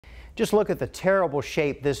Just look at the terrible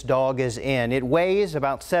shape this dog is in. It weighs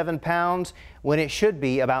about 7 pounds when it should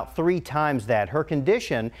be about 3 times that. Her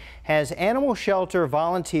condition has animal shelter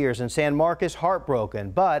volunteers in San Marcos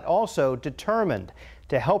heartbroken, but also determined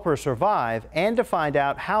to help her survive and to find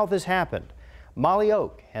out how this happened. Molly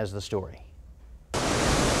Oak has the story.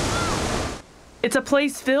 It's a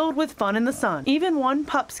place filled with fun in the sun, even one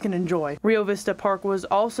pups can enjoy. Rio Vista Park was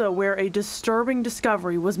also where a disturbing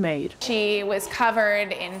discovery was made. She was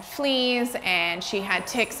covered in fleas and she had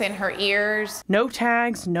ticks in her ears. No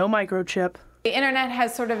tags, no microchip. The internet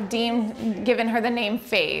has sort of given her the name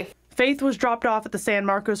Faith. Faith was dropped off at the San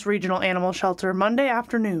Marcos Regional Animal Shelter Monday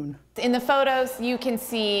afternoon. In the photos, you can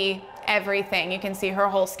see everything. You can see her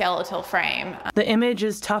whole skeletal frame. The image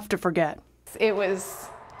is tough to forget. It was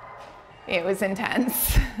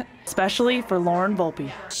intense. Especially for Lauren Volpe.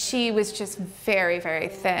 She was just very, very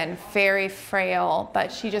thin, very frail,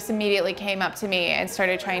 but she just immediately came up to me and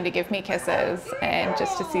started trying to give me kisses, and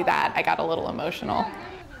just to see that, I got a little emotional.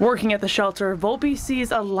 Working at the shelter, Volpe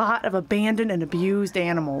sees a lot of abandoned and abused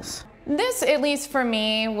animals. This, at least for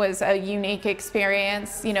me, was a unique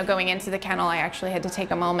experience. You know, going into the kennel, I actually had to take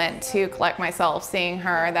a moment to collect myself. Seeing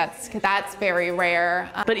her, that's very rare.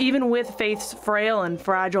 But even with Faith's frail and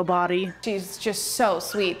fragile body, she's just so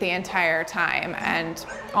sweet the entire time and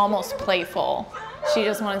almost playful. She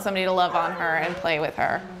just wanted somebody to love on her and play with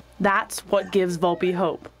her. That's what gives Volpe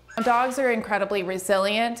hope. Dogs are incredibly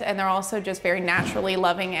resilient, and they're also just very naturally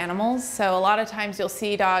loving animals. So a lot of times you'll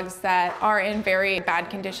see dogs that are in very bad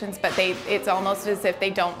conditions, but it's almost as if they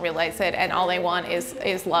don't realize it, and all they want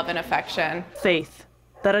is love and affection. Faith,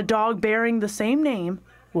 that a dog bearing the same name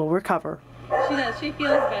will recover. She does. She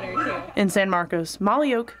feels better too. In San Marcos,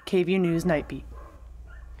 Molly Oak, KVUE News Night Beat.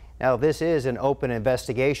 Now, this is an open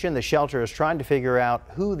investigation. The shelter is trying to figure out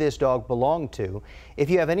who this dog belonged to. If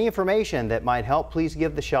you have any information that might help, please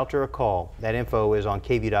give the shelter a call. That info is on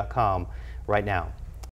KVUE.com right now.